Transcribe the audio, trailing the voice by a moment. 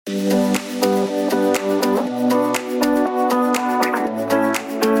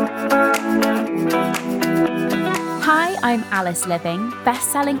I'm Alice Living,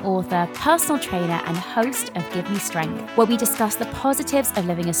 best-selling author, personal trainer, and host of Give Me Strength, where we discuss the positives of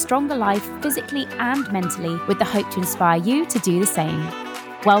living a stronger life physically and mentally with the hope to inspire you to do the same.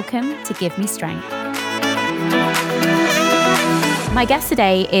 Welcome to Give Me Strength. My guest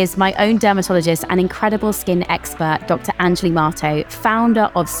today is my own dermatologist and incredible skin expert, Dr. Anjali Mahto, founder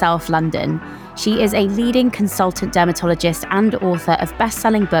of Self London. She is a leading consultant dermatologist and author of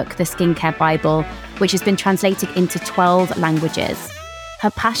best-selling book, The Skincare Bible, which has been translated into 12 languages.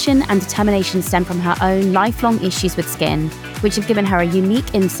 Her passion and determination stem from her own lifelong issues with skin, which have given her a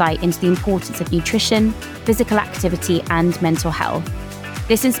unique insight into the importance of nutrition, physical activity, and mental health.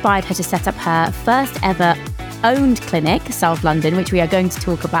 This inspired her to set up her first ever owned clinic, Self London, which we are going to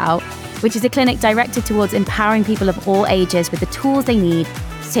talk about, which is a clinic directed towards empowering people of all ages with the tools they need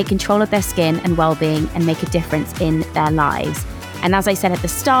to take control of their skin and well-being and make a difference in their lives. And as I said at the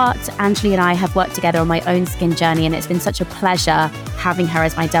start, Anjali and I have worked together on my own skin journey, and it's been such a pleasure having her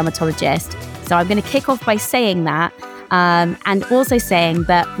as my dermatologist. So I'm going to kick off by saying that, and also saying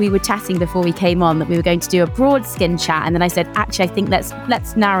that we were chatting before we came on that we were going to do a broad skin chat. And then I said, actually, I think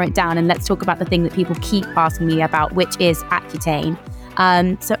let's narrow it down and let's talk about the thing that people keep asking me about, which is Accutane.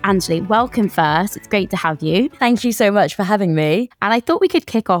 So Anjali, welcome first. It's great to have you. Thank you so much for having me. And I thought we could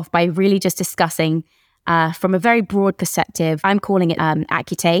kick off by really just discussing from a very broad perspective. I'm calling it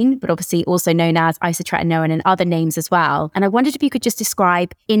Accutane, but obviously also known as isotretinoin and other names as well. And I wondered if you could just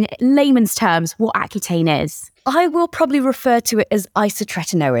describe in layman's terms what Accutane is. I will probably refer to it as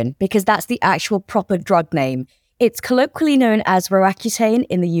isotretinoin because that's the actual proper drug name. It's colloquially known as Roaccutane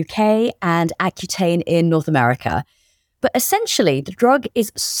in the UK and Accutane in North America. But essentially, the drug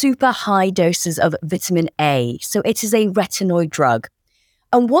is super high doses of vitamin A. So it is a retinoid drug.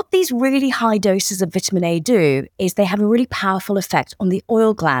 And what these really high doses of vitamin A do is they have a really powerful effect on the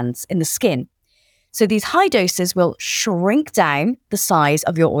oil glands in the skin. So these high doses will shrink down the size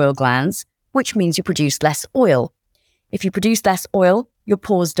of your oil glands, which means you produce less oil. If you produce less oil, your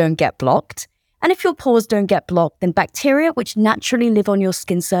pores don't get blocked. And if your pores don't get blocked, then bacteria, which naturally live on your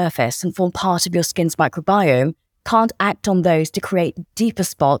skin surface and form part of your skin's microbiome, can't act on those to create deeper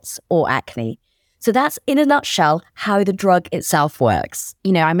spots or acne. So that's, in a nutshell, how the drug itself works.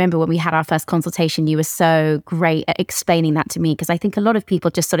 You know, I remember when we had our first consultation, you were so great at explaining that to me, because I think a lot of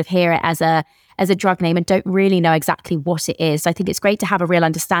people just sort of hear it as a drug name and don't really know exactly what it is. So I think it's great to have a real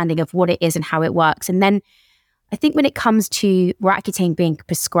understanding of what it is and how it works. And then I think when it comes to Roaccutane being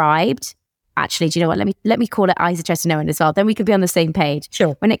prescribed, actually, do you know what? Let me call it isotretinoin as well. Then we could be on the same page.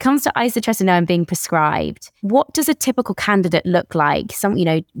 Sure. When it comes to isotretinoin being prescribed, what does a typical candidate look like?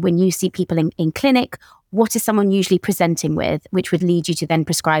 When you see people in clinic, what is someone usually presenting with, which would lead you to then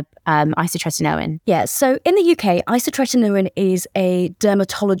prescribe isotretinoin? Yeah, so in the UK, isotretinoin is a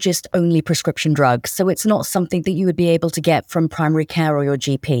dermatologist-only prescription drug. So it's not something that you would be able to get from primary care or your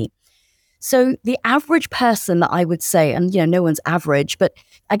GP. So the average person that I would say, and no one's average, but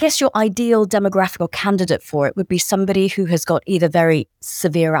I guess your ideal demographic or candidate for it would be somebody who has got either very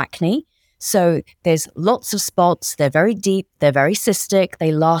severe acne. So there's lots of spots, they're very deep, they're very cystic,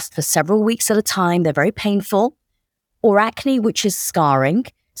 they last for several weeks at a time, they're very painful. Or acne, which is scarring,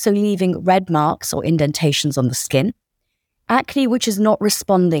 so leaving red marks or indentations on the skin. Acne, which is not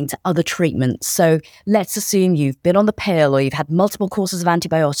responding to other treatments. So let's assume you've been on the pill or you've had multiple courses of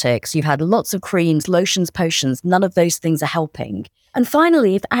antibiotics, you've had lots of creams, lotions, potions, none of those things are helping. And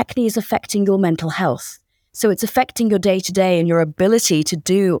finally, if acne is affecting your mental health, so it's affecting your day-to-day and your ability to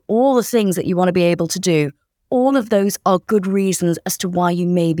do all the things that you want to be able to do, all of those are good reasons as to why you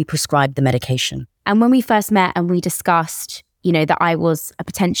may be prescribed the medication. And when we first met and we discussed, that I was a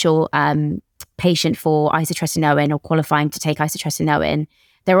potential patient for isotretinoin or qualifying to take isotretinoin,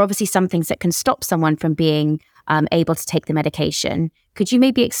 there are obviously some things that can stop someone from being able to take the medication. Could you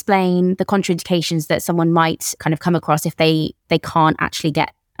maybe explain the contraindications that someone might kind of come across if they can't actually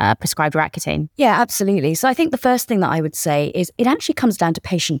get prescribed Roaccutane? Yeah, absolutely. So I think the first thing that I would say is it actually comes down to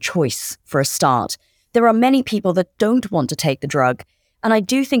patient choice for a start. There are many people that don't want to take the drug. And I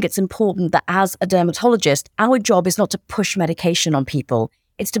do think it's important that as a dermatologist, our job is not to push medication on people.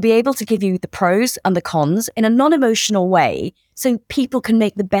 It's to be able to give you the pros and the cons in a non-emotional way so people can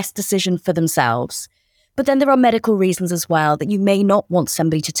make the best decision for themselves. But then there are medical reasons as well that you may not want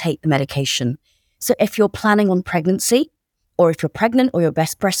somebody to take the medication. So if you're planning on pregnancy, or if you're pregnant or you're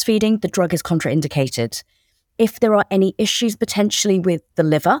breastfeeding, the drug is contraindicated. If there are any issues potentially with the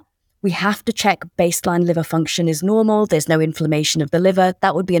liver, we have to check baseline liver function is normal, there's no inflammation of the liver.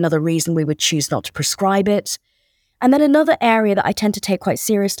 That would be another reason we would choose not to prescribe it. And then another area that I tend to take quite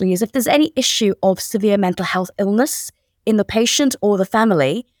seriously is if there's any issue of severe mental health illness in the patient or the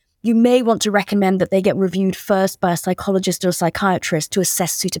family, you may want to recommend that they get reviewed first by a psychologist or a psychiatrist to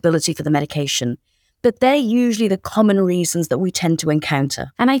assess suitability for the medication. But they're usually the common reasons that we tend to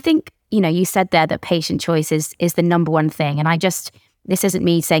encounter. And I think, you said there that patient choice is the number one thing. And this isn't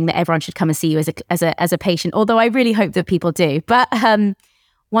me saying that everyone should come and see you as a patient, although I really hope that people do. But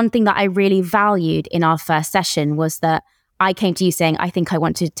one thing that I really valued in our first session was that I came to you saying, I think I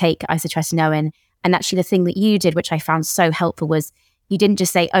want to take isotretinoin. And actually the thing that you did, which I found so helpful, was you didn't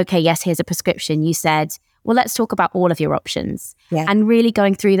just say, okay, yes, here's a prescription. You said, well, let's talk about all of your options. Yeah. And really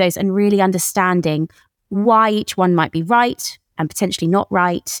going through those and really understanding why each one might be right and potentially not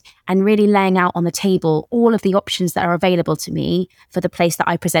right, and really laying out on the table all of the options that are available to me for the place that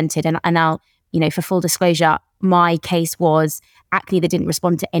I presented. And I'll, for full disclosure, my case was acne that didn't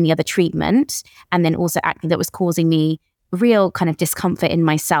respond to any other treatment, and then also acne that was causing me real kind of discomfort in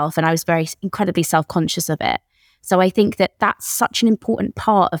myself. And I was very incredibly self-conscious of it. So I think that that's such an important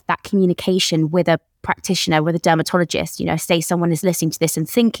part of that communication with a practitioner, with a dermatologist. Say someone is listening to this and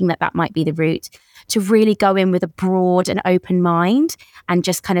thinking that that might be the route, to really go in with a broad and open mind and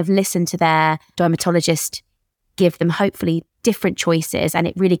just kind of listen to their dermatologist, give them hopefully different choices. And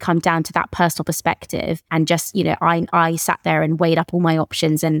it really come down to that personal perspective. And just, I sat there and weighed up all my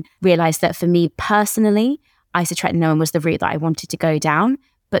options and realized that for me personally, isotretinoin was the route that I wanted to go down,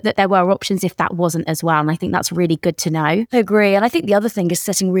 but that there were options if that wasn't as well. And I think that's really good to know. I agree. And I think the other thing is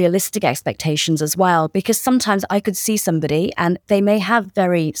setting realistic expectations as well, because sometimes I could see somebody and they may have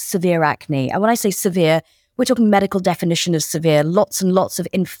very severe acne. And when I say severe, we're talking medical definition of severe, lots and lots of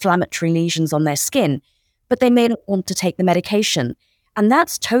inflammatory lesions on their skin, but they may not want to take the medication. And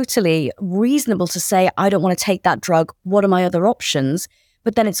that's totally reasonable to say, I don't want to take that drug. What are my other options?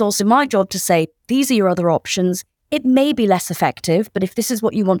 But then it's also my job to say, these are your other options. It may be less effective, but if this is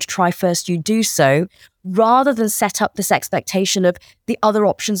what you want to try first, you do so, rather than set up this expectation of the other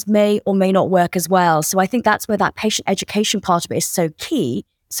options may or may not work as well. So I think that's where that patient education part of it is so key,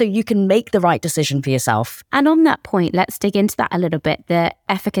 so you can make the right decision for yourself. And on that point, let's dig into that a little bit. The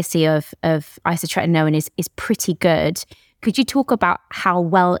efficacy of isotretinoin is pretty good. Could you talk about how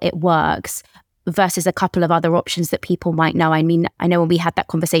well it works versus a couple of other options that people might know? I mean, I know when we had that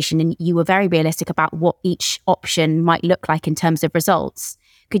conversation and you were very realistic about what each option might look like in terms of results.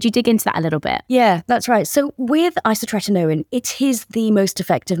 Could you dig into that a little bit? Yeah, that's right. So with isotretinoin, it is the most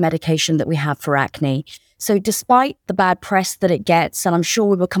effective medication that we have for acne. So despite the bad press that it gets, and I'm sure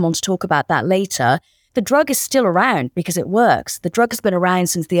we will come on to talk about that later, the drug is still around because it works. The drug has been around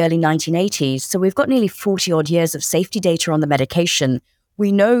since the early 1980s. So we've got nearly 40 odd years of safety data on the medication.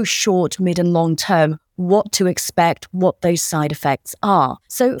 We know short, mid and long term what to expect, what those side effects are.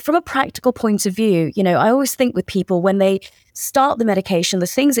 So from a practical point of view, I always think with people when they start the medication, the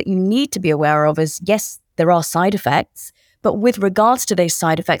things that you need to be aware of is, yes, there are side effects, but with regards to those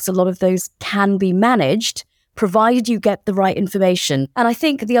side effects, a lot of those can be managed provided you get the right information. And I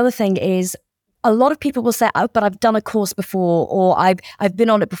think the other thing is, a lot of people will say, oh, but I've done a course before, or I've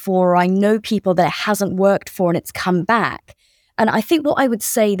been on it before, or I know people that it hasn't worked for and it's come back. And I think what I would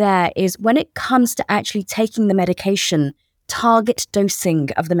say there is when it comes to actually taking the medication, target dosing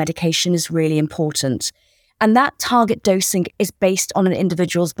of the medication is really important. And that target dosing is based on an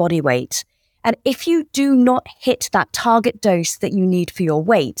individual's body weight. And if you do not hit that target dose that you need for your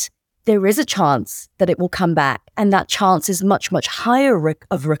weight, there is a chance that it will come back. And that chance is much, much higher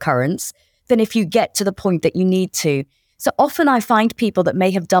of recurrence than if you get to the point that you need to. So often I find people that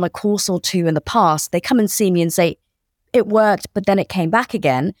may have done a course or two in the past, they come and see me and say, it worked, but then it came back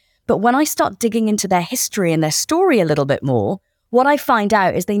again. But when I start digging into their history and their story a little bit more, what I find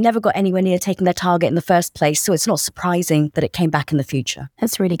out is they never got anywhere near taking their target in the first place. So it's not surprising that it came back in the future.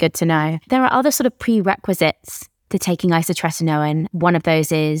 That's really good to know. There are other sort of prerequisites to taking isotretinoin. One of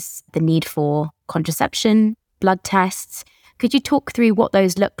those is the need for contraception, blood tests. Could you talk through what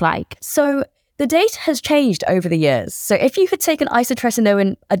those look like? So the data has changed over the years. So if you had taken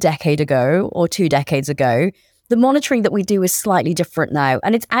isotretinoin a decade ago or 2 decades ago, the monitoring that we do is slightly different now.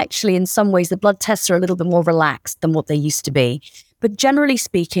 And it's actually, in some ways, the blood tests are a little bit more relaxed than what they used to be. But generally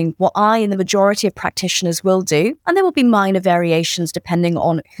speaking, what I and the majority of practitioners will do, and there will be minor variations depending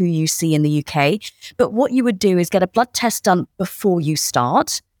on who you see in the UK, but what you would do is get a blood test done before you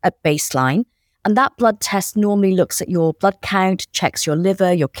start at baseline. And that blood test normally looks at your blood count, checks your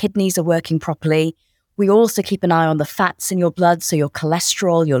liver, your kidneys are working properly. We also keep an eye on the fats in your blood, so your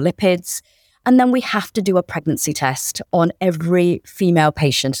cholesterol, your lipids. And then we have to do a pregnancy test on every female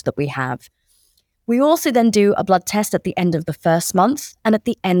patient that we have. We also then do a blood test at the end of the first month and at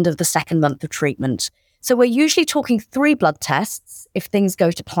the end of the second month of treatment. So we're usually talking 3 blood tests if things go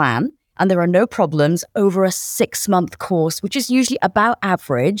to plan. and there are no problems over a 6-month course, which is usually about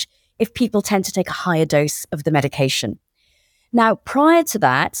average if people tend to take a higher dose of the medication. Now, prior to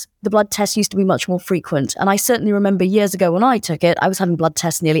that, the blood tests used to be much more frequent. And I certainly remember years ago when I took it, I was having blood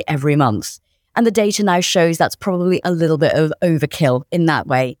tests nearly every month. And the data now shows that's probably a little bit of overkill in that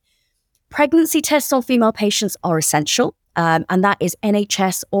way. Pregnancy tests on female patients are essential, and that is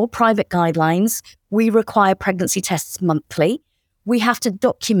NHS or private guidelines. We require pregnancy tests monthly. We have to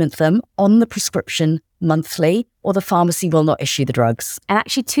document them on the prescription monthly, or the pharmacy will not issue the drugs. And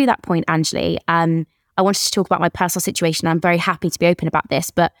actually, to that point, Anjali, I wanted to talk about my personal situation. I'm very happy to be open about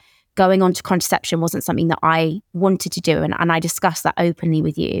this, but going on to contraception wasn't something that I wanted to do. And I discussed that openly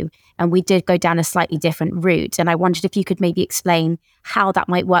with you. And we did go down a slightly different route. And I wondered if you could maybe explain how that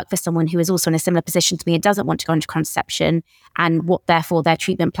might work for someone who is also in a similar position to me and doesn't want to go into contraception, and what therefore their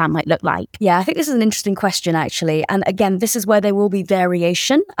treatment plan might look like. Yeah, I think this is an interesting question, actually. And again, this is where there will be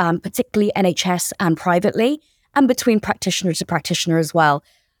variation, particularly NHS and privately, and between practitioner to practitioner as well.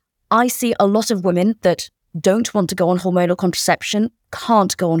 I see a lot of women that don't want to go on hormonal contraception,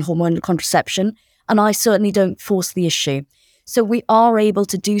 can't go on hormonal contraception, and I certainly don't force the issue. So we are able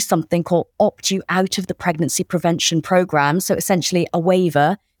to do something called opt you out of the pregnancy prevention program. So essentially a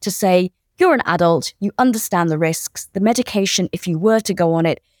waiver to say, you're an adult, you understand the risks. The medication, if you were to go on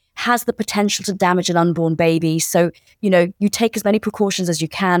it, has the potential to damage an unborn baby. So, you take as many precautions as you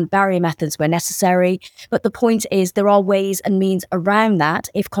can, barrier methods where necessary. But the point is there are ways and means around that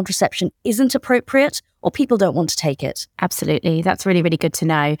if contraception isn't appropriate or people don't want to take it. Absolutely. That's really, really good to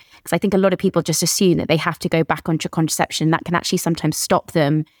know. Because I think a lot of people just assume that they have to go back onto contraception. That can actually sometimes stop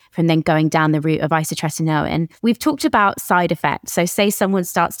them from then going down the route of isotretinoin. We've talked about side effects. So say someone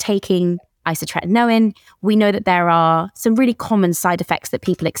starts taking isotretinoin, we know that there are some really common side effects that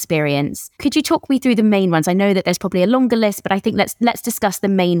people experience. Could you talk me through the main ones? I know that there's probably a longer list, but I think let's discuss the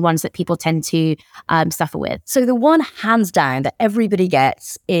main ones that people tend to suffer with. So the one hands down that everybody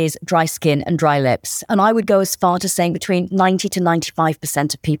gets is dry skin and dry lips. And I would go as far to saying between 90 to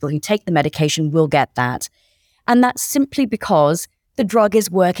 95% of people who take the medication will get that. And that's simply because the drug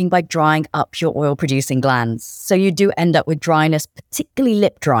is working by drying up your oil-producing glands. So you do end up with dryness, particularly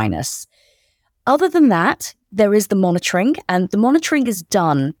lip dryness. Other than that, there is the monitoring, and the monitoring is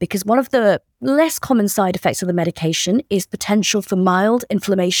done because one of the less common side effects of the medication is potential for mild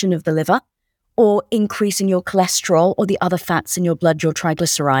inflammation of the liver or increase in your cholesterol or the other fats in your blood, your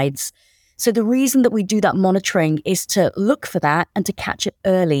triglycerides. So the reason that we do that monitoring is to look for that and to catch it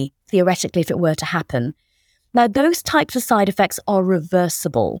early, theoretically, if it were to happen. Now, those types of side effects are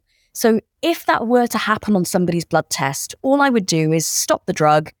reversible. So if that were to happen on somebody's blood test, all I would do is stop the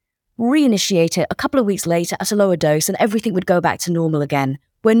drug, reinitiate it a couple of weeks later at a lower dose, and everything would go back to normal again.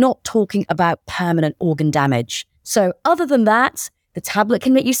 We're not talking about permanent organ damage. So other than that, the tablet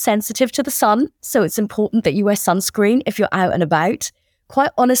can make you sensitive to the sun. So it's important that you wear sunscreen if you're out and about.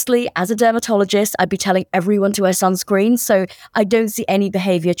 Quite honestly, as a dermatologist, I'd be telling everyone to wear sunscreen. So I don't see any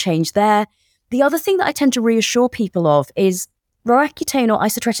behavior change there. The other thing that I tend to reassure people of is Roaccutane or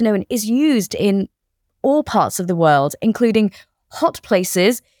isotretinoin is used in all parts of the world, including hot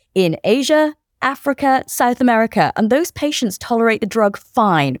places in Asia, Africa, South America, and those patients tolerate the drug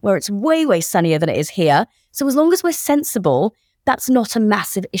fine, where it's way, way sunnier than it is here. So as long as we're sensible, that's not a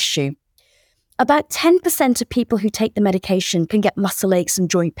massive issue. About 10% of people who take the medication can get muscle aches and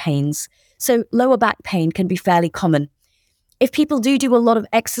joint pains. So lower back pain can be fairly common. If people do a lot of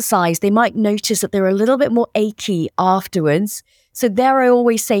exercise, they might notice that they're a little bit more achy afterwards. So there I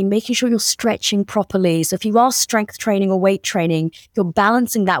always say, making sure you're stretching properly. So if you are strength training or weight training, you're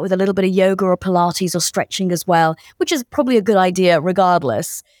balancing that with a little bit of yoga or Pilates or stretching as well, which is probably a good idea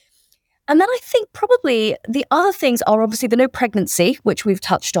regardless. And then I think probably the other things are obviously the no pregnancy, which we've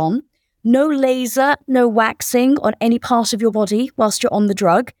touched on, no laser, no waxing on any part of your body whilst you're on the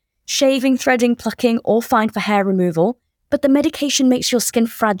drug, shaving, threading, plucking, all fine for hair removal. But the medication makes your skin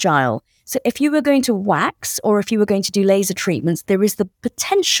fragile. So if you were going to wax or if you were going to do laser treatments, there is the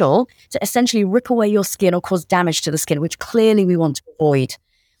potential to essentially rip away your skin or cause damage to the skin, which clearly we want to avoid.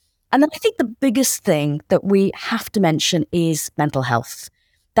 And then I think the biggest thing that we have to mention is mental health.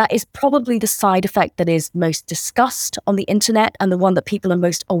 That is probably the side effect that is most discussed on the internet and the one that people are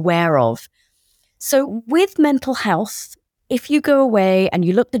most aware of. So with mental health, if you go away and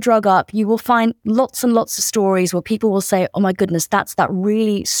you look the drug up, you will find lots and lots of stories where people will say, oh my goodness, that's that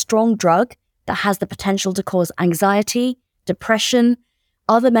really strong drug that has the potential to cause anxiety, depression,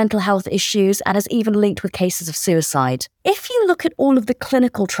 other mental health issues, and is even linked with cases of suicide. If you look at all of the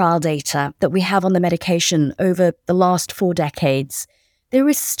clinical trial data that we have on the medication over the last 4 decades, there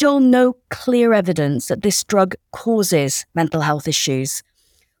is still no clear evidence that this drug causes mental health issues.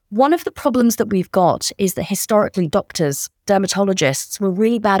 One of the problems that we've got is that historically doctors, dermatologists were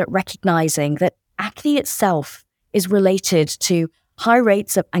really bad at recognizing that acne itself is related to high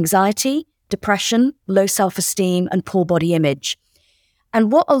rates of anxiety, depression, low self-esteem, and poor body image. And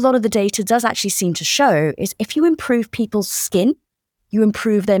what a lot of the data does actually seem to show is if you improve people's skin, you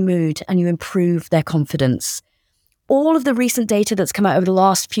improve their mood and you improve their confidence. All of the recent data that's come out over the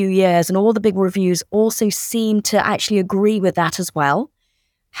last few years and all the big reviews also seem to actually agree with that as well.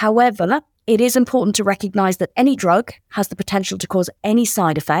 However, it is important to recognize that any drug has the potential to cause any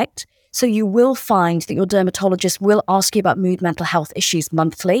side effect. So you will find that your dermatologist will ask you about mood, mental health issues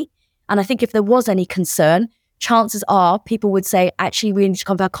monthly. And I think if there was any concern, chances are people would say, actually, we need to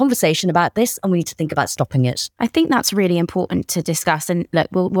have a conversation about this and we need to think about stopping it. I think that's really important to discuss. And look,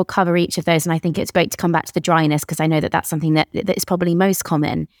 we'll cover each of those. And I think it's great to come back to the dryness because I know that that's something that is probably most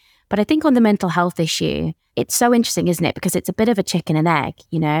common. But I think on the mental health issue, it's so interesting, isn't it? Because it's a bit of a chicken and egg.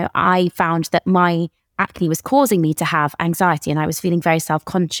 You know, I found that my acne was causing me to have anxiety and I was feeling very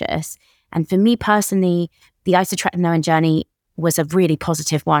self-conscious. And for me personally, the isotretinoin journey was a really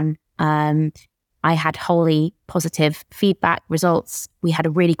positive one. I had wholly positive feedback results. We had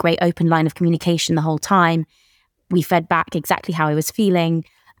a really great open line of communication the whole time. We fed back exactly how I was feeling.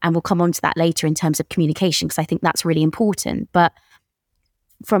 And we'll come on to that later in terms of communication, because I think that's really important. But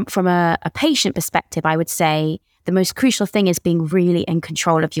from a patient perspective, I would say the most crucial thing is being really in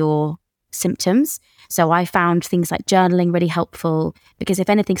control of your symptoms. So I found things like journaling really helpful, because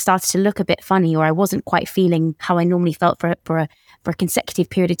if anything started to look a bit funny or I wasn't quite feeling how I normally felt for a consecutive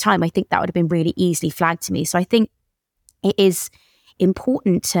period of time, I think that would have been really easily flagged to me. So I think it is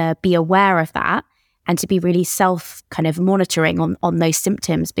important to be aware of that and to be really self kind of monitoring on those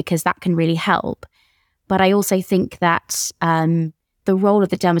symptoms, because that can really help. But I also think that the role of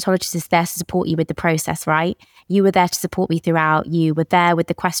the dermatologist is there to support you with the process, right? You were there to support me throughout. You were there with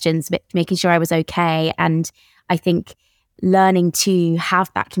the questions, making sure I was okay. And I think learning to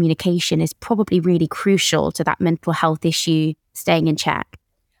have that communication is probably really crucial to that mental health issue staying in check.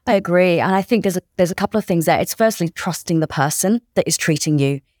 I agree. And I think there's a couple of things there. It's firstly trusting the person that is treating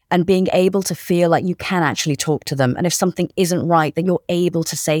you and being able to feel like you can actually talk to them. And if something isn't right, that you're able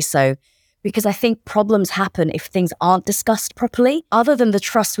to say so. Because I think problems happen if things aren't discussed properly. Other than the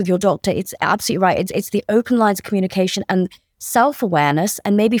trust with your doctor, it's absolutely right. It's the open lines of communication and self-awareness,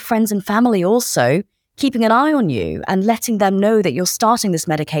 and maybe friends and family also keeping an eye on you and letting them know that you're starting this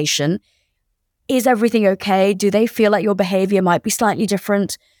medication. Is everything okay? Do they feel like your behavior might be slightly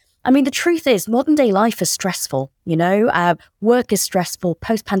different? I mean, the truth is modern day life is stressful, you know, work is stressful,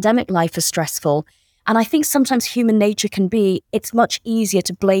 post-pandemic life is stressful. And I think sometimes human nature can be, it's much easier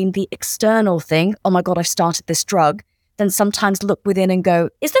to blame the external thing, oh my God, I've started this drug, than sometimes look within and go,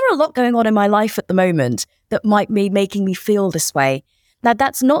 is there a lot going on in my life at the moment that might be making me feel this way? Now,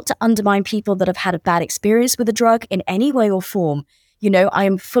 that's not to undermine people that have had a bad experience with a drug in any way or form. You know, I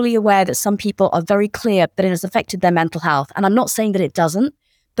am fully aware that some people are very clear that it has affected their mental health. And I'm not saying that it doesn't,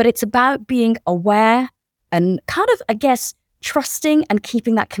 but it's about being aware and kind of, I guess, trusting and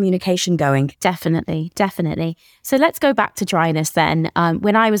keeping that communication going. Definitely. So let's go back to dryness then.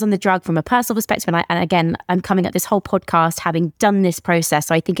 When I was on the drug from a personal perspective, and again, I'm coming at this whole podcast having done this process,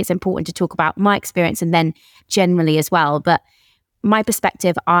 so I think it's important to talk about my experience and then generally as well. But my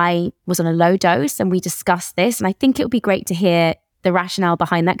perspective, I was on a low dose and we discussed this, and I think it would be great to hear the rationale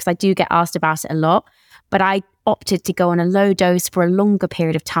behind that, because I do get asked about it a lot. But I opted to go on a low dose for a longer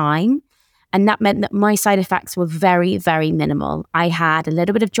period of time. And that meant that my side effects were very, very minimal. I had a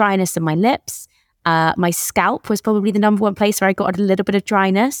little bit of dryness in my lips. My scalp was probably the number one place where I got a little bit of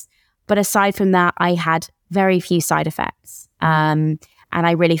dryness. But aside from that, I had very few side effects. And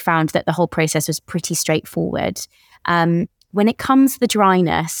I really found that the whole process was pretty straightforward. When it comes to the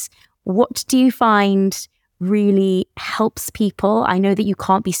dryness, what do you find really helps people? I know that you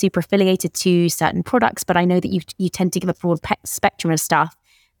can't be super affiliated to certain products, but I know that you tend to give a broad spectrum of stuff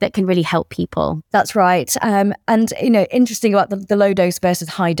that can really help people. That's right. And, you know, interesting about the low dose versus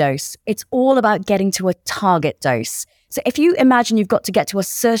high dose. It's all about getting to a target dose. So if you imagine you've got to get to a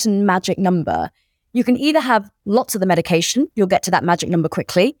certain magic number, you can either have lots of the medication, you'll get to that magic number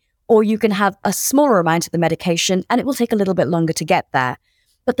quickly, or you can have a smaller amount of the medication and it will take a little bit longer to get there.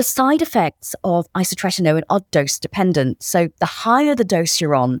 But the side effects of isotretinoin are dose dependent. So the higher the dose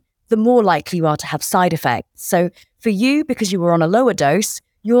you're on, the more likely you are to have side effects. So for you, because you were on a lower dose,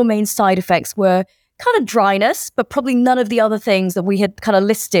 your main side effects were kind of dryness, but probably none of the other things that we had kind of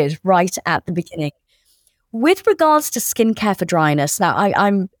listed right at the beginning. With regards to skincare for dryness, now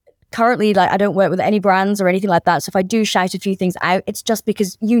I'm currently, I don't work with any brands or anything like that. So if I do shout a few things out, it's just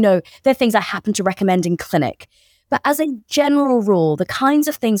because, you know, they're things I happen to recommend in clinic. But as a general rule, the kinds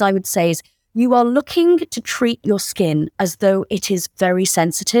of things I would say is you are looking to treat your skin as though it is very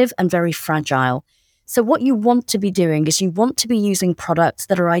sensitive and very fragile. So what you want to be doing is you want to be using products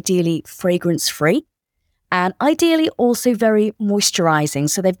that are ideally fragrance-free and ideally also very moisturizing.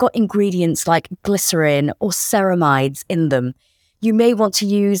 So they've got ingredients like glycerin or ceramides in them. You may want to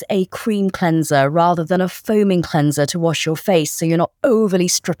use a cream cleanser rather than a foaming cleanser to wash your face so you're not overly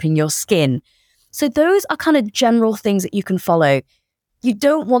stripping your skin. So those are kind of general things that you can follow. You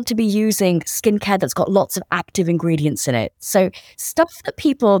don't want to be using skincare that's got lots of active ingredients in it. So stuff that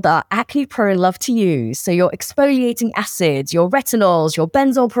people that are acne prone love to use. So your exfoliating acids, your retinols, your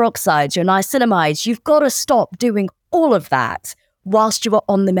benzoyl peroxides, your niacinamides, you've got to stop doing all of that whilst you are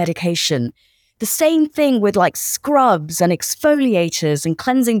on the medication. The same thing with like scrubs and exfoliators and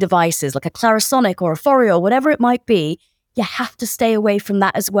cleansing devices like a Clarisonic or a Foreo, whatever it might be. You have to stay away from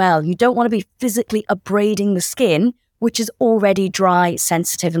that as well. You don't want to be physically abrading the skin, which is already dry,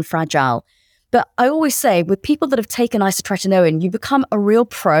 sensitive, and fragile. But I always say, with people that have taken isotretinoin, you become a real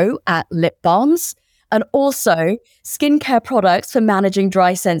pro at lip balms and also skincare products for managing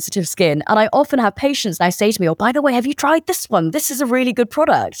dry, sensitive skin. And I often have patients now say to me, oh, by the way, have you tried this one? This is a really good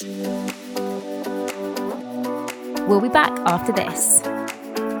product. We'll be back after this.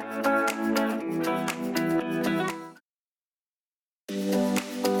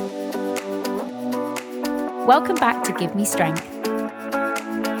 Welcome back to Give Me Strength.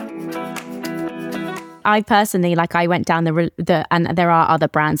 I personally, I went down and there are other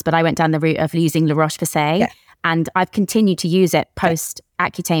brands, but I went down the route of using La Roche-Posay, and I've continued to use it post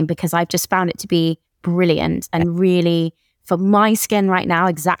Accutane because I've just found it to be brilliant and really, for my skin right now,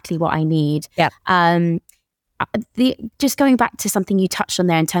 exactly what I need. Just going back to something you touched on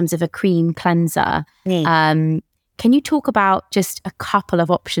there in terms of a cream cleanser, can you talk about just a couple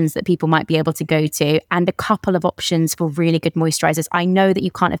of options that people might be able to go to and a couple of options for really good moisturizers? I know that you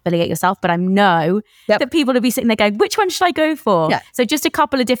can't affiliate yourself, but I know that people will be sitting there going, which one should I go for? So just a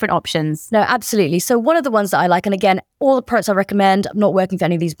couple of different options. No, absolutely. So one of the ones that I like, and again, all the products I recommend, I'm not working for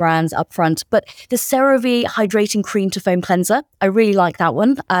any of these brands up front, but the CeraVe Hydrating Cream to Foam Cleanser, I really like that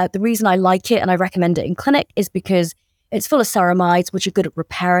one. The reason I like it and I recommend it in clinic is because it's full of ceramides, which are good at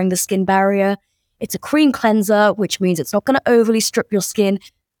repairing the skin barrier. It's a cream cleanser, which means it's not going to overly strip your skin,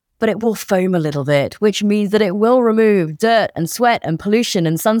 but it will foam a little bit, which means that it will remove dirt and sweat and pollution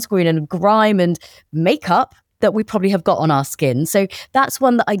and sunscreen and grime and makeup that we probably have got on our skin. So that's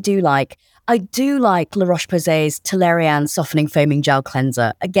one that I do like. I do like La Roche-Posay's Toleriane Softening Foaming Gel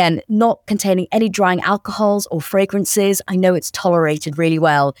Cleanser. Again, not containing any drying alcohols or fragrances. I know it's tolerated really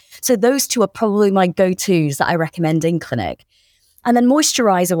well. So those two are probably my go-tos that I recommend in clinic. And then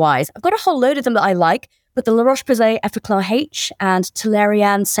moisturizer-wise, I've got a whole load of them that I like, but the La Roche-Posay Effaclar H and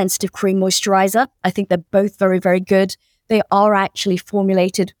Toleriane Sensitive Cream Moisturizer, I think they're both very, very good. They are actually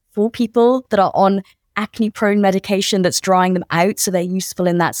formulated for people that are on acne-prone medication that's drying them out, so they're useful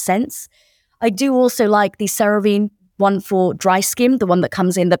in that sense. I do also like the CeraVe one for dry skin, the one that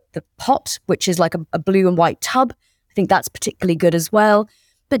comes in the pot, which is like a blue and white tub. I think that's particularly good as well.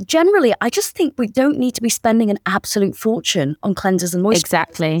 But generally, I just think we don't need to be spending an absolute fortune on cleansers and moisturizers.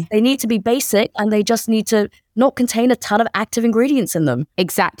 Exactly. They need to be basic and they just need to not contain a ton of active ingredients in them.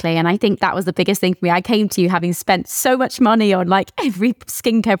 Exactly. And I think that was the biggest thing for me. I came to you having spent so much money on every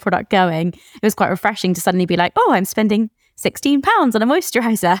skincare product going. It was quite refreshing to suddenly be like, oh, I'm spending £16 on a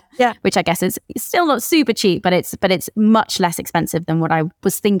moisturizer, which I guess is still not super cheap, but it's much less expensive than what I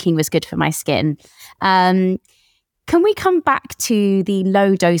was thinking was good for my skin. Can we come back to the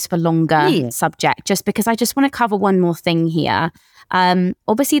low dose for longer subject, just because I just want to cover one more thing here.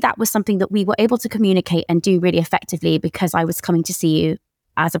 Obviously, that was something that we were able to communicate and do really effectively because I was coming to see you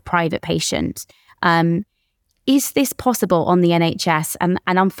as a private patient. Is this possible on the NHS? And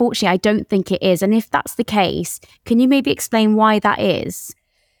unfortunately, I don't think it is. And if that's the case, can you maybe explain why that is?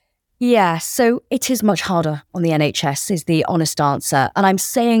 Yeah, so it is much harder on the NHS is the honest answer. And I'm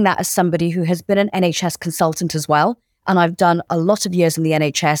saying that as somebody who has been an NHS consultant as well. And I've done a lot of years in the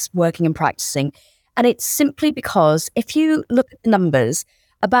NHS working and practicing. And it's simply because if you look at the numbers,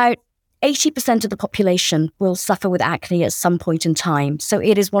 about 80% of the population will suffer with acne at some point in time. So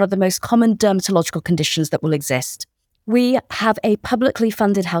it is one of the most common dermatological conditions that will exist. We have a publicly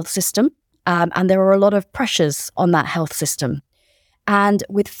funded health system, and there are a lot of pressures on that health system. And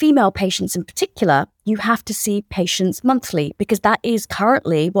with female patients in particular, you have to see patients monthly because that is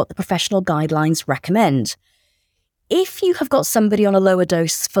currently what the professional guidelines recommend. If you have got somebody on a lower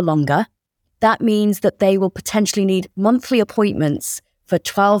dose for longer, that means that they will potentially need monthly appointments for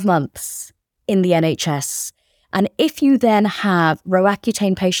 12 months in the NHS. And if you then have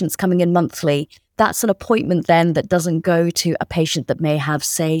Roaccutane patients coming in monthly, that's an appointment then that doesn't go to a patient that may have,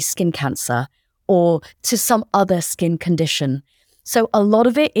 say, skin cancer or to some other skin condition. So a lot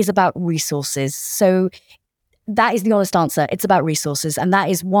of it is about resources. So that is the honest answer. It's about resources. And that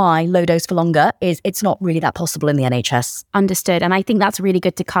is why low dose for longer it's not really that possible in the NHS. Understood. And I think that's really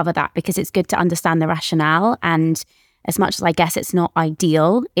good to cover that, because it's good to understand the rationale. And as much as I guess it's not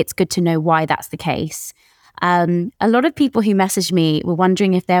ideal, it's good to know why that's the case. A lot of people who messaged me were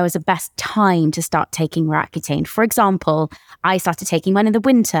wondering if there was a best time to start taking Roaccutane. For example, I started taking mine in the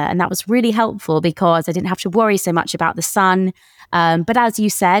winter, and that was really helpful because I didn't have to worry so much about the sun. But as you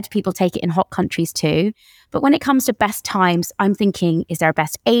said, people take it in hot countries too. But when it comes to best times, I'm thinking, is there a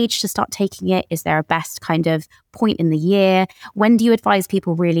best age to start taking it? Is there a best kind of point in the year? When do you advise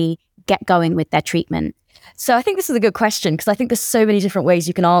people really get going with their treatment? So I think this is a good question, because I think there's so many different ways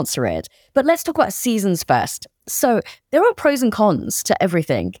you can answer it. But let's talk about seasons first. So there are pros and cons to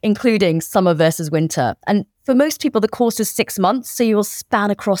everything, including summer versus winter. And for most people, the course is 6 months, so you will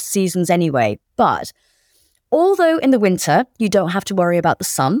span across seasons anyway. But although in the winter, you don't have to worry about the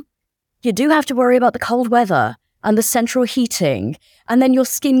sun, you do have to worry about the cold weather and the central heating, and then your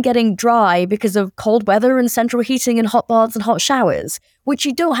skin getting dry because of cold weather and central heating and hot baths and hot showers, which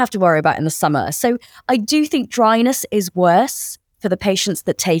you don't have to worry about in the summer. So I do think dryness is worse for the patients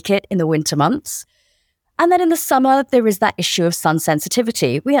that take it in the winter months. And then in the summer, there is that issue of sun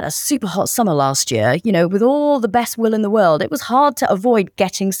sensitivity. We had a super hot summer last year, with all the best will in the world. It was hard to avoid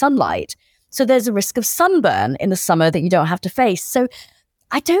getting sunlight. So there's a risk of sunburn in the summer that you don't have to face. So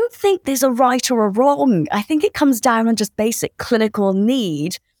I don't think there's a right or a wrong. I think it comes down on just basic clinical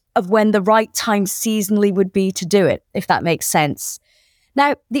need of when the right time seasonally would be to do it, if that makes sense.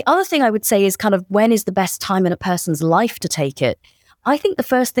 Now, the other thing I would say is kind of when is the best time in a person's life to take it? I think the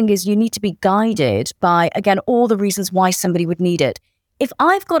first thing is you need to be guided by, again, all the reasons why somebody would need it. If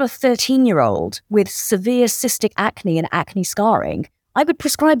I've got a 13-year-old with severe cystic acne and acne scarring, I would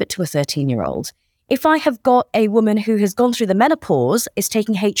prescribe it to a 13-year-old. If I have got a woman who has gone through the menopause, is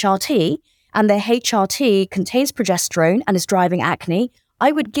taking HRT, and their HRT contains progesterone and is driving acne,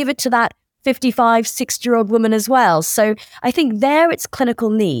 I would give it to that 55, 60-year-old woman as well. So I think there it's clinical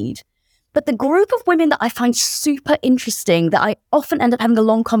need. But the group of women that I find super interesting, that I often end up having a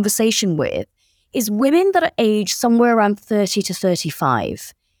long conversation with, is women that are aged somewhere around 30 to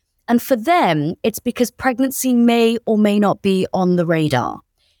 35. And for them, it's because pregnancy may or may not be on the radar.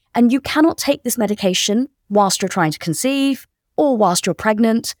 And you cannot take this medication whilst you're trying to conceive or whilst you're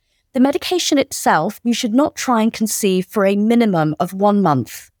pregnant. The medication itself, you should not try and conceive for a minimum of 1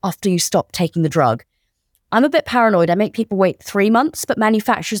 month after you stop taking the drug. I'm a bit paranoid. I make people wait 3 months, but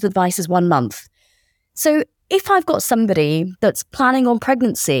manufacturer's advice is 1 month. So if I've got somebody that's planning on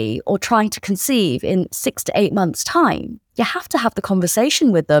pregnancy or trying to conceive in 6 to 8 months' time, you have to have the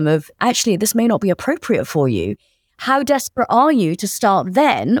conversation with them of, actually, this may not be appropriate for you. How desperate are you to start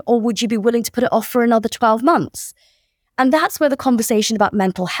then, or would you be willing to put it off for another 12 months? And that's where the conversation about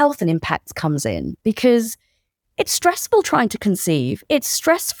mental health and impacts comes in, because it's stressful trying to conceive. It's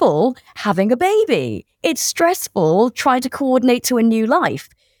stressful having a baby. It's stressful trying to coordinate to a new life.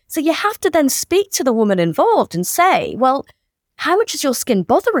 So you have to then speak to the woman involved and say, well, how much is your skin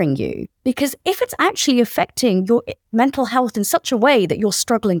bothering you? Because if it's actually affecting your mental health in such a way that you're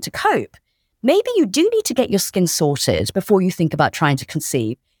struggling to cope, maybe you do need to get your skin sorted before you think about trying to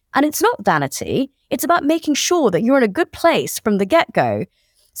conceive. And it's not vanity. It's about making sure that you're in a good place from the get-go.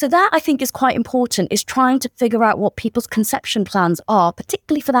 So that, I think, is quite important, is trying to figure out what people's conception plans are,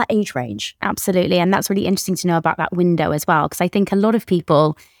 particularly for that age range. Absolutely. And that's really interesting to know about that window as well, because I think a lot of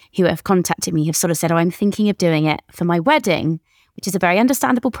people who have contacted me have sort of said, I'm thinking of doing it for my wedding, which is a very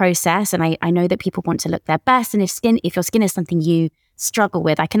understandable process. And I know that people want to look their best. And if your skin is something you struggle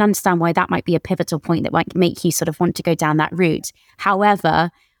with, I can understand why that might be a pivotal point that might make you sort of want to go down that route.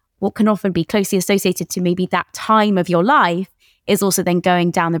 However, what can often be closely associated to maybe that time of your life is also then going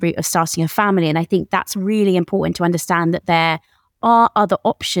down the route of starting a family. And I think that's really important to understand, that there are other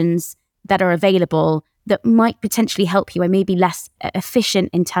options that are available that might potentially help you and maybe less efficient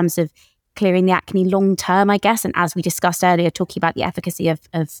in terms of clearing the acne long term, I guess. And as we discussed earlier, talking about the efficacy of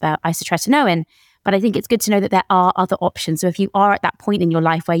isotretinoin. But I think it's good to know that there are other options. So if you are at that point in your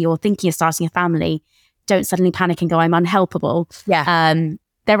life where you're thinking of starting a family, don't suddenly panic and go, I'm unhelpable. Yeah.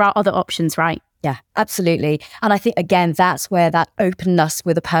 There are other options, right? Yeah, absolutely. And I think, again, that's where that openness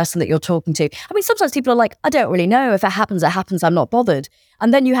with the person that you're talking to. I mean, sometimes people are like, I don't really know. If it happens, I'm not bothered.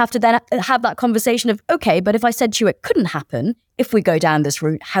 And then you have to then have that conversation of, okay, but if I said to you it couldn't happen, if we go down this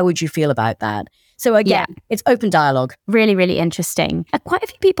route, how would you feel about that? So again, It's open dialogue. Really, really interesting. Quite a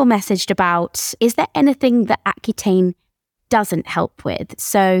few people messaged about, is there anything that Accutane doesn't help with.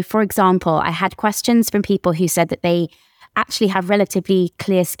 So, for example, I had questions from people who said that they actually have relatively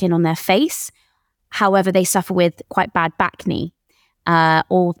clear skin on their face. However, they suffer with quite bad acne.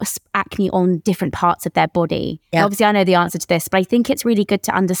 Or acne on different parts of their body. Yeah. Obviously, I know the answer to this, but I think it's really good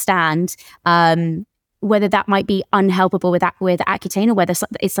to understand whether that might be unhelpable with Accutane, or whether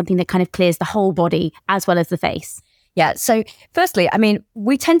it's something that kind of clears the whole body as well as the face. Yeah. So firstly, I mean,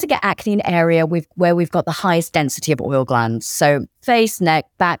 we tend to get acne in an area where we've got the highest density of oil glands. So face, neck,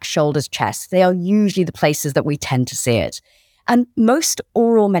 back, shoulders, chest, they are usually the places that we tend to see it. And most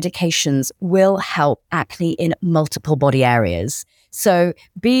oral medications will help acne in multiple body areas. So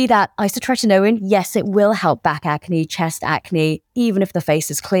be that isotretinoin, yes, it will help back acne, chest acne, even if the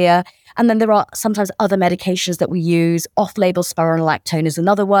face is clear. And then there are sometimes other medications that we use. Off-label spironolactone is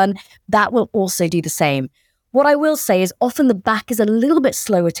another one. That will also do the same. What I will say is often the back is a little bit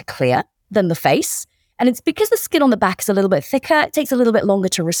slower to clear than the face. And it's because the skin on the back is a little bit thicker. It takes a little bit longer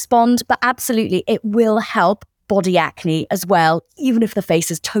to respond, but absolutely it will help body acne as well, even if the face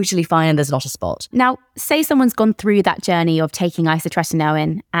is totally fine and there's not a spot. Now, say someone's gone through that journey of taking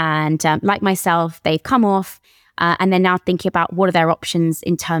isotretinoin and like myself, they've come off and they're now thinking about what are their options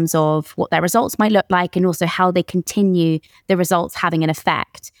in terms of what their results might look like and also how they continue the results having an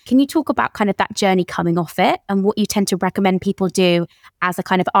effect. Can you talk about kind of that journey coming off it and what you tend to recommend people do as a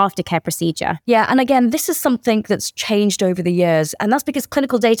kind of aftercare procedure? Yeah, and again, this is something that's changed over the years, and that's because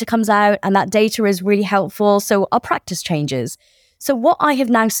clinical data comes out and that data is really helpful, so our practice changes. So what I have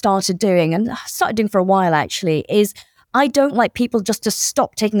now started doing, and started doing for a while actually, is I don't like people just to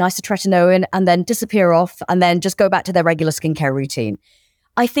stop taking isotretinoin and then disappear off and then just go back to their regular skincare routine.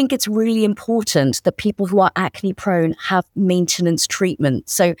 I think it's really important that people who are acne prone have maintenance treatment.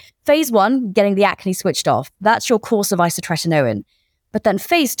 So phase 1, getting the acne switched off, that's your course of isotretinoin. But then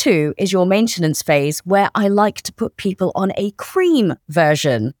phase 2 is your maintenance phase, where I like to put people on a cream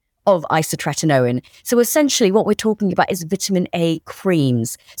version of isotretinoin. So essentially what we're talking about is vitamin A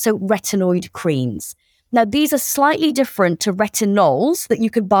creams, so retinoid creams. Now, these are slightly different to retinols that you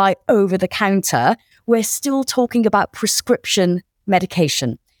could buy over the counter. We're still talking about prescription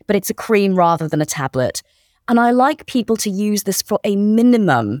medication, but it's a cream rather than a tablet. And I like people to use this for a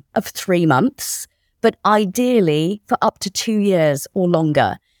minimum of 3 months, but ideally for up to 2 years or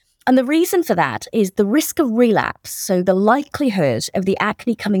longer. And the reason for that is the risk of relapse, so the likelihood of the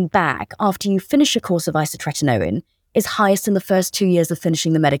acne coming back after you finish a course of isotretinoin, is highest in the first 2 years of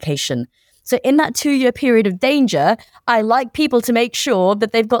finishing the medication. So in that 2-year period of danger, I like people to make sure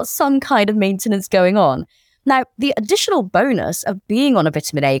that they've got some kind of maintenance going on. Now, the additional bonus of being on a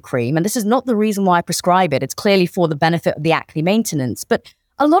vitamin A cream, and this is not the reason why I prescribe it, it's clearly for the benefit of the acne maintenance, but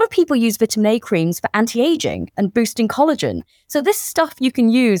a lot of people use vitamin A creams for anti-aging and boosting collagen. So this stuff you can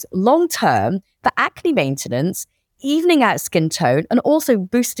use long-term for acne maintenance, evening out skin tone, and also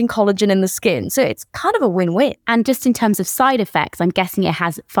boosting collagen in the skin. So it's kind of a win-win. And just in terms of side effects, I'm guessing it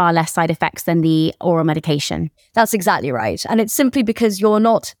has far less side effects than the oral medication. That's exactly right. And it's simply because you're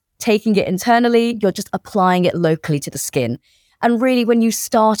not taking it internally, you're just applying it locally to the skin. And really, when you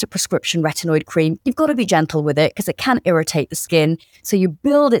start a prescription retinoid cream, you've got to be gentle with it because it can irritate the skin. So you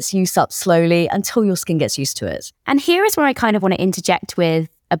build its use up slowly until your skin gets used to it. And here is where I kind of want to interject with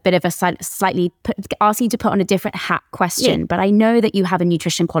a bit of a slightly asking you to put on a different hat question, but I know that you have a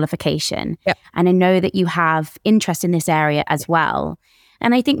nutrition qualification, and I know that you have interest in this area as well.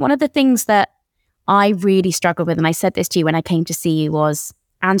 And I think one of the things that I really struggled with, and I said this to you when I came to see you, was,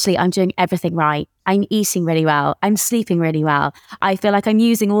 Anjali, I'm doing everything right. I'm eating really well. I'm sleeping really well. I feel like I'm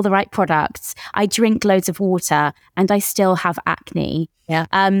using all the right products. I drink loads of water and I still have acne. Yeah.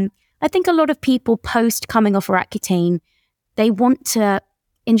 I think a lot of people post coming off Accutane, they want to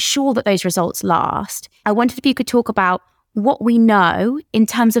ensure that those results last. I wondered if you could talk about what we know in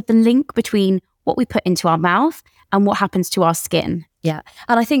terms of the link between what we put into our mouth and what happens to our skin. Yeah.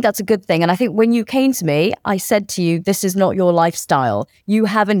 And I think that's a good thing. And I think when you came to me, I said to you, this is not your lifestyle. You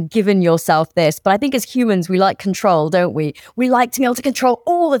haven't given yourself this. But I think as humans, we like control, don't we? We like to be able to control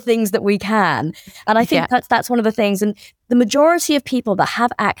all the things that we can. And I think that's one of the things. And the majority of people that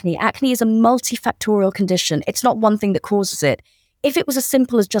have acne is a multifactorial condition. It's not one thing that causes it. If it was as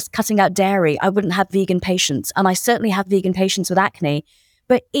simple as just cutting out dairy, I wouldn't have vegan patients. And I certainly have vegan patients with acne.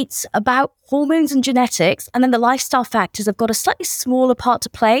 But it's about hormones and genetics, and then the lifestyle factors have got a slightly smaller part to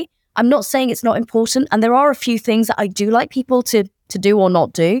play. I'm not saying it's not important, and there are a few things that I do like people to do or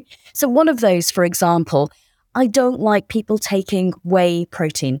not do. So one of those, for example, I don't like people taking whey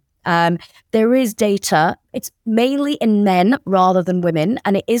protein. There is data. It's mainly in men rather than women,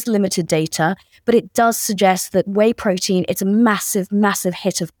 and it is limited data, but it does suggest that whey protein, it's a massive, massive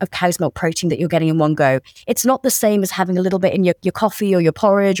hit of cow's milk protein that you're getting in one go. It's not the same as having a little bit in your coffee or your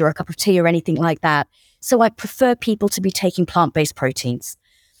porridge or a cup of tea or anything like that. So I prefer people to be taking plant-based proteins.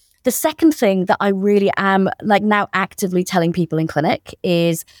 The second thing that I really am now actively telling people in clinic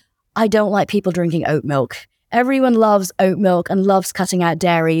is I don't like people drinking oat milk. Everyone loves oat milk and loves cutting out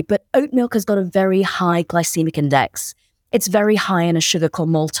dairy, but oat milk has got a very high glycemic index. It's very high in a sugar called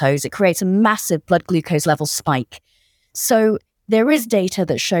maltose. It creates a massive blood glucose level spike. So there is data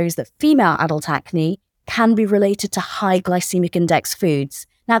that shows that female adult acne can be related to high glycemic index foods.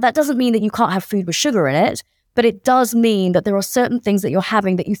 Now, that doesn't mean that you can't have food with sugar in it, but it does mean that there are certain things that you're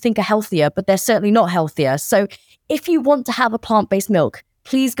having that you think are healthier, but they're certainly not healthier. So if you want to have a plant-based milk,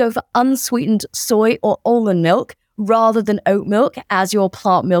 please go for unsweetened soy or almond milk rather than oat milk as your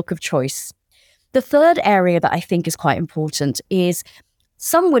plant milk of choice. The third area that I think is quite important is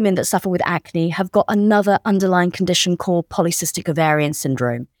some women that suffer with acne have got another underlying condition called polycystic ovarian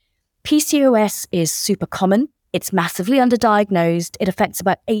syndrome. PCOS is super common. It's massively underdiagnosed. It affects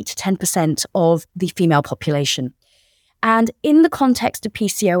about 8 to 10% of the female population. And in the context of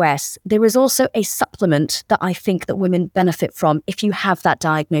PCOS, there is also a supplement that I think that women benefit from if you have that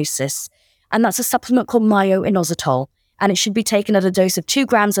diagnosis. And that's a supplement called myo-inositol. And it should be taken at a dose of 2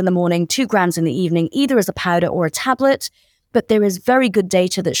 grams in the morning, 2 grams in the evening, either as a powder or a tablet. But there is very good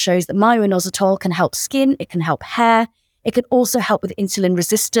data that shows that myo-inositol can help skin, it can help hair, it can also help with insulin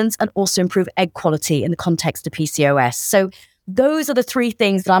resistance and also improve egg quality in the context of PCOS. So those are the 3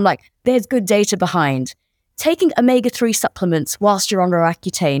 things that I'm like, there's good data behind. Taking omega-3 supplements whilst you're on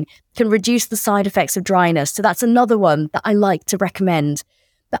Roaccutane can reduce the side effects of dryness. So that's another one that I like to recommend.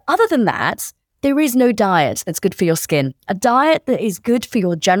 But other than that, there is no diet that's good for your skin. A diet that is good for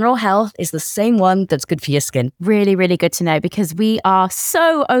your general health is the same one that's good for your skin. Really, really good to know, because we are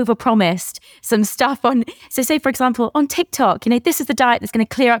so overpromised some stuff on, so say for example, on TikTok, this is the diet that's going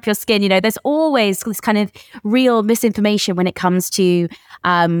to clear up your skin. There's always this kind of real misinformation when it comes to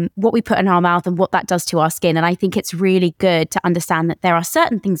what we put in our mouth and what that does to our skin. And I think it's really good to understand that there are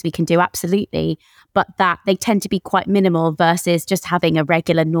certain things we can do, absolutely, but that they tend to be quite minimal versus just having a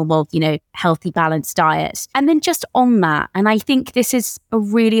regular, normal, healthy, balanced diet. And then just on that, and I think this is a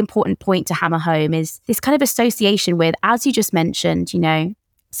really important point to hammer home, is this kind of association with, as you just mentioned,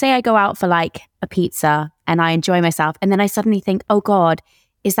 say I go out for like a pizza and I enjoy myself, and then I suddenly think, oh God,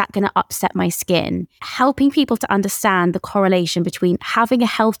 is that going to upset my skin? Helping people to understand the correlation between having a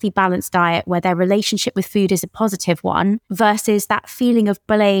healthy, balanced diet where their relationship with food is a positive one versus that feeling of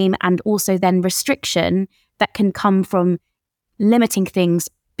blame and also then restriction that can come from limiting things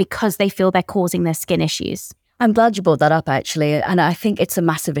because they feel they're causing their skin issues. I'm glad you brought that up, actually. And I think it's a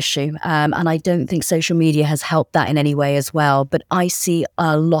massive issue. And I don't think social media has helped that in any way as well. But I see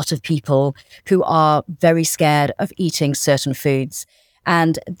a lot of people who are very scared of eating certain foods.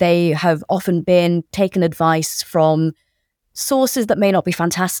 And they have often been taken advice from sources that may not be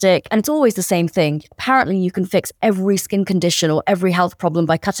fantastic. And it's always the same thing. Apparently, you can fix every skin condition or every health problem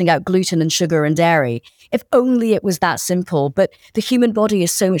by cutting out gluten and sugar and dairy. If only it was that simple. But the human body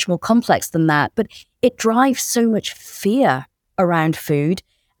is so much more complex than that. But it drives so much fear around food.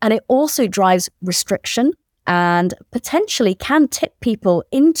 And it also drives restriction and potentially can tip people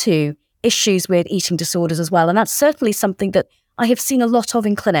into issues with eating disorders as well. And that's certainly something that I have seen a lot of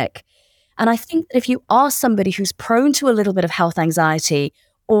in clinic. And I think that if you are somebody who's prone to a little bit of health anxiety,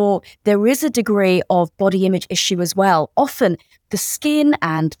 or there is a degree of body image issue as well, often the skin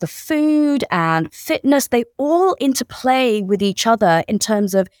and the food and fitness, they all interplay with each other in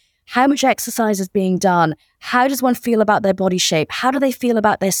terms of how much exercise is being done, how does one feel about their body shape, how do they feel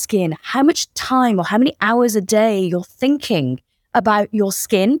about their skin, how much time or how many hours a day you're thinking about your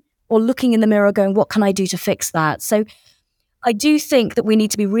skin or looking in the mirror going, what can I do to fix that? So I do think that we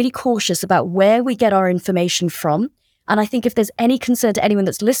need to be really cautious about where we get our information from. And I think if there's any concern to anyone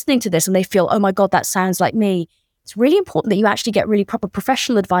that's listening to this and they feel, oh my God, that sounds like me, it's really important that you actually get really proper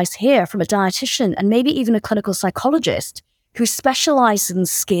professional advice here from a dietitian and maybe even a clinical psychologist who specializes in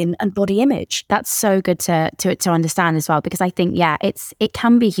skin and body image. That's so good to understand as well, because I think, it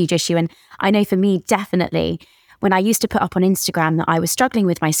can be a huge issue. And I know for me, definitely, when I used to put up on Instagram that I was struggling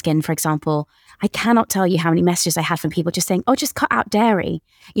with my skin, for example, I cannot tell you how many messages I had from people just saying, oh, just cut out dairy.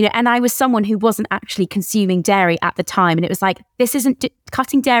 And I was someone who wasn't actually consuming dairy at the time. And it was like,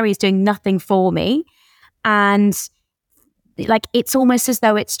 cutting dairy is doing nothing for me. And like it's almost as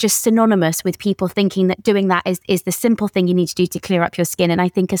though it's just synonymous with people thinking that doing that is the simple thing you need to do to clear up your skin. And I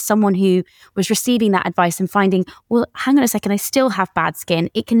think as someone who was receiving that advice and finding, well, hang on a second, I still have bad skin,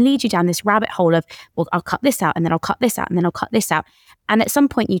 it can lead you down this rabbit hole of, well, I'll cut this out and then I'll cut this out and then I'll cut this out. And at some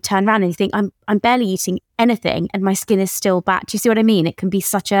point you turn around and you think, I'm barely eating anything and my skin is still bad. Do you see what I mean? It can be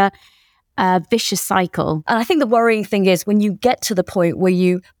such a vicious cycle. And I think the worrying thing is when you get to the point where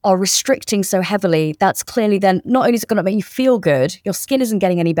you are restricting so heavily, that's clearly then not only is it going to make you feel good, your skin isn't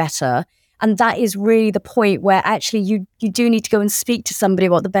getting any better. And that is really the point where actually you do need to go and speak to somebody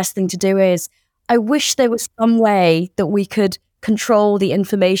what the best thing to do is. I wish there was some way that we could control the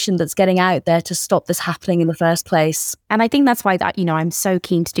information that's getting out there to stop this happening in the first place. And I think that's why that, I'm so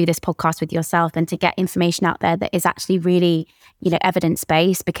keen to do this podcast with yourself and to get information out there that is actually really,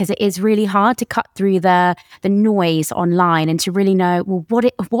 evidence-based, because it is really hard to cut through the noise online and to really know, well,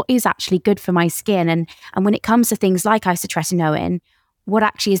 what is actually good for my skin. And when it comes to things like isotretinoin, what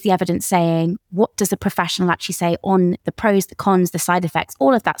actually is the evidence saying? What does a professional actually say on the pros, the cons, the side effects,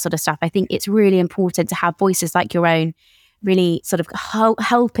 all of that sort of stuff? I think it's really important to have voices like your own really sort of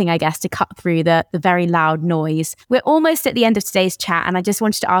helping, I guess, to cut through the very loud noise. We're almost at the end of today's chat, and I just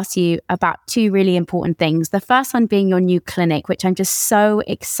wanted to ask you about two really important things. The first one being your new clinic, which I'm just so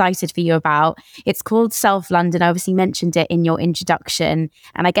excited for you about. It's called Self London. I obviously mentioned it in your introduction,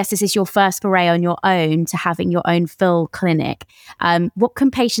 and I guess this is your first foray on your own to having your own full clinic. What can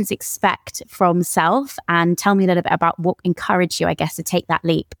patients expect from Self? And tell me a little bit about what encouraged you, I guess, to take that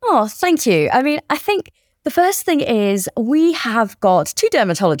leap. Oh, thank you. I mean, I think the first thing is we have got two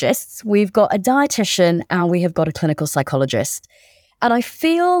dermatologists, we've got a dietitian, and we have got a clinical psychologist. And I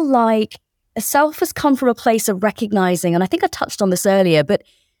feel like Self has come from a place of recognizing, and I think I touched on this earlier, but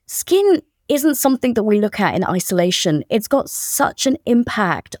skin isn't something that we look at in isolation. It's got such an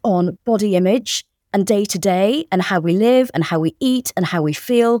impact on body image and day to day and how we live and how we eat and how we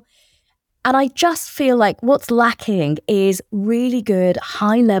feel. And I just feel like what's lacking is really good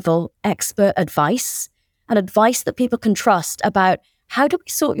high-level expert advice, and advice that people can trust about how do we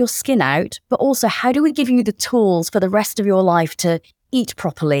sort your skin out, but also how do we give you the tools for the rest of your life to eat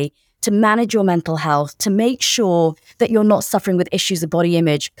properly, to manage your mental health, to make sure that you're not suffering with issues of body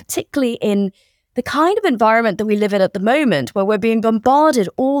image, particularly in the kind of environment that we live in at the moment, where we're being bombarded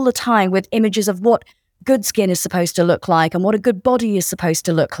all the time with images of what good skin is supposed to look like and what a good body is supposed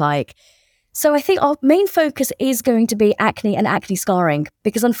to look like. So I think our main focus is going to be acne and acne scarring,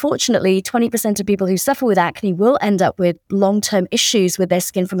 because unfortunately, 20% of people who suffer with acne will end up with long-term issues with their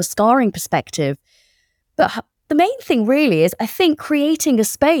skin from a scarring perspective. But the main thing really is, I think, creating a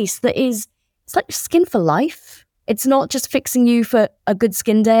space that it's like skin for life. It's not just fixing you for a good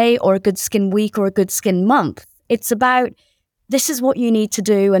skin day or a good skin week or a good skin month. It's about this is what you need to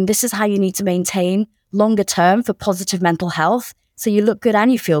do and this is how you need to maintain longer term for positive mental health, so you look good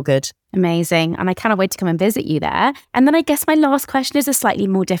and you feel good. Amazing. And I cannot wait to come and visit you there. And then I guess my last question is a slightly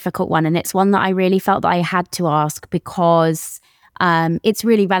more difficult one. And it's one that I really felt that I had to ask because it's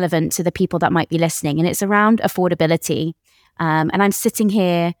really relevant to the people that might be listening. And it's around affordability. And I'm sitting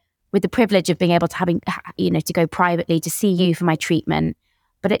here with the privilege of being able to to go privately to see you for my treatment.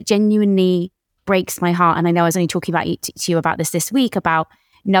 But it genuinely breaks my heart. And I know I was only talking to you about this week, about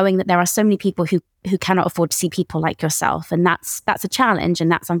knowing that there are so many people who cannot afford to see people like yourself. And that's a challenge.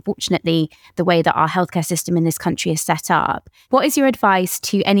 And that's unfortunately the way that our healthcare system in this country is set up. What is your advice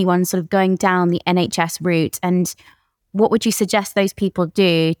to anyone sort of going down the NHS route? And what would you suggest those people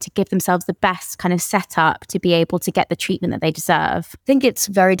do to give themselves the best kind of setup to be able to get the treatment that they deserve? I think it's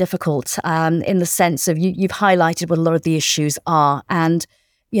very difficult in the sense of you've highlighted what a lot of the issues are. And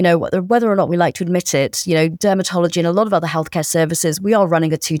whether or not we like to admit it, dermatology and a lot of other healthcare services, we are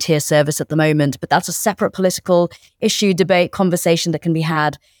running a two-tier service at the moment, but that's a separate political issue, debate, conversation that can be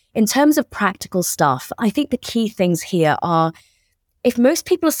had. In terms of practical stuff, I think the key things here are, if most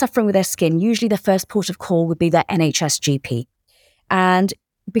people are suffering with their skin, usually their first port of call would be their NHS GP. And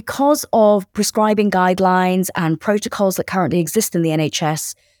because of prescribing guidelines and protocols that currently exist in the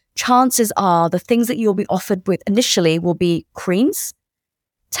NHS, chances are the things that you'll be offered with initially will be creams,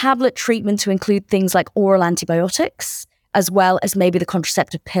 tablet treatment to include things like oral antibiotics, as well as maybe the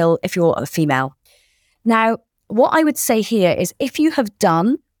contraceptive pill if you're a female. Now, what I would say here is if you have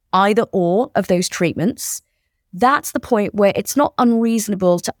done either or of those treatments, that's the point where it's not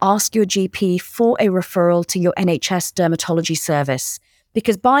unreasonable to ask your GP for a referral to your NHS dermatology service,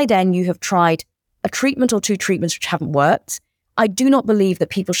 because by then you have tried a treatment or two treatments which haven't worked. I do not believe that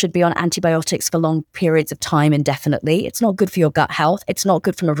people should be on antibiotics for long periods of time indefinitely. It's not good for your gut health. It's not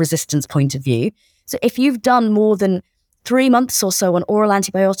good from a resistance point of view. So if you've done more than 3 months or so on oral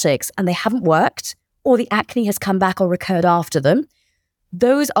antibiotics and they haven't worked, or the acne has come back or recurred after them,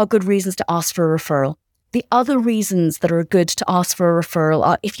 those are good reasons to ask for a referral. The other reasons that are good to ask for a referral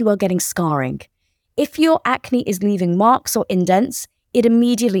are if you are getting scarring. If your acne is leaving marks or indents, it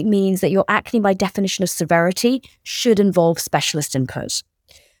immediately means that your acne, by definition of severity, should involve specialist input.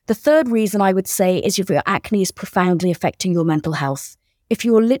 The third reason I would say is if your acne is profoundly affecting your mental health. If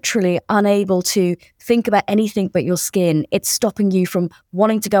you're literally unable to think about anything but your skin, it's stopping you from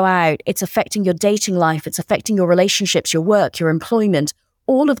wanting to go out, it's affecting your dating life, it's affecting your relationships, your work, your employment,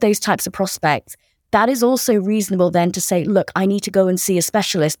 all of those types of prospects, that is also reasonable then to say, look, I need to go and see a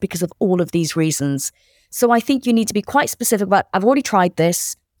specialist because of all of these reasons. So I think you need to be quite specific about, I've already tried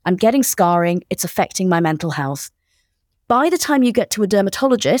this, I'm getting scarring, it's affecting my mental health. By the time you get to a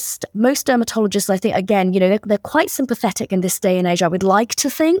dermatologist, most dermatologists, I think, again, they're quite sympathetic in this day and age, I would like to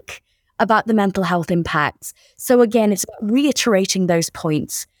think, about the mental health impacts. So again, it's about reiterating those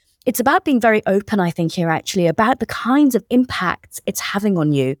points. It's about being very open, I think, here actually, about the kinds of impacts it's having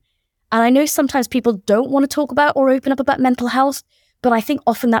on you. And I know sometimes people don't want to talk about or open up about mental health, but I think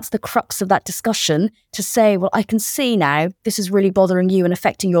often that's the crux of that discussion, to say, well, I can see now this is really bothering you and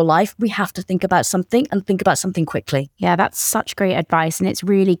affecting your life. We have to think about something and think about something quickly. Yeah, that's such great advice. And it's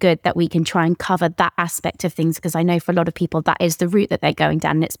really good that we can try and cover that aspect of things, because I know for a lot of people, that is the route that they're going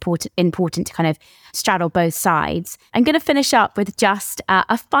down. And it's important to kind of straddle both sides. I'm going to finish up with just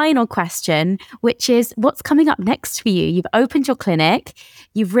a final question, which is what's coming up next for you? You've opened your clinic.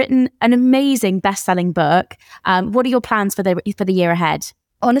 You've written an amazing best-selling book. What are your plans for the year ahead?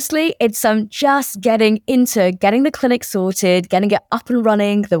 Honestly, it's just getting the clinic sorted, getting it up and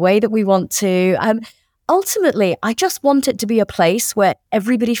running the way that we want to. Ultimately, I just want it to be a place where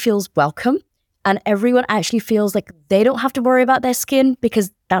everybody feels welcome and everyone actually feels like they don't have to worry about their skin,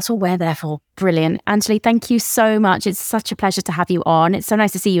 because that's what we're there for. Brilliant. Anjali, thank you so much. It's such a pleasure to have you on. It's so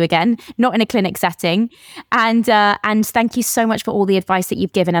nice to see you again, not in a clinic setting. And thank you so much for all the advice that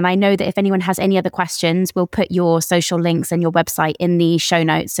you've given. And I know that if anyone has any other questions, we'll put your social links and your website in the show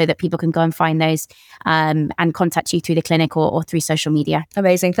notes so that people can go and find those and contact you through the clinic or through social media.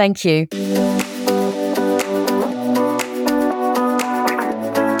 Amazing. Thank you.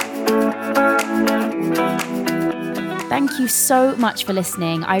 Thank you so much for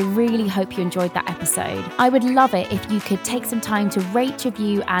listening. I really hope you enjoyed that episode. I would love it if you could take some time to rate,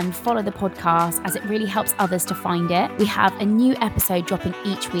 review, and follow the podcast, as it really helps others to find it. We have a new episode dropping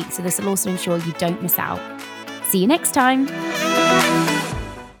each week, so this will also ensure you don't miss out. See you next time.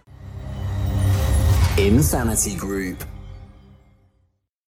 Insanity Group.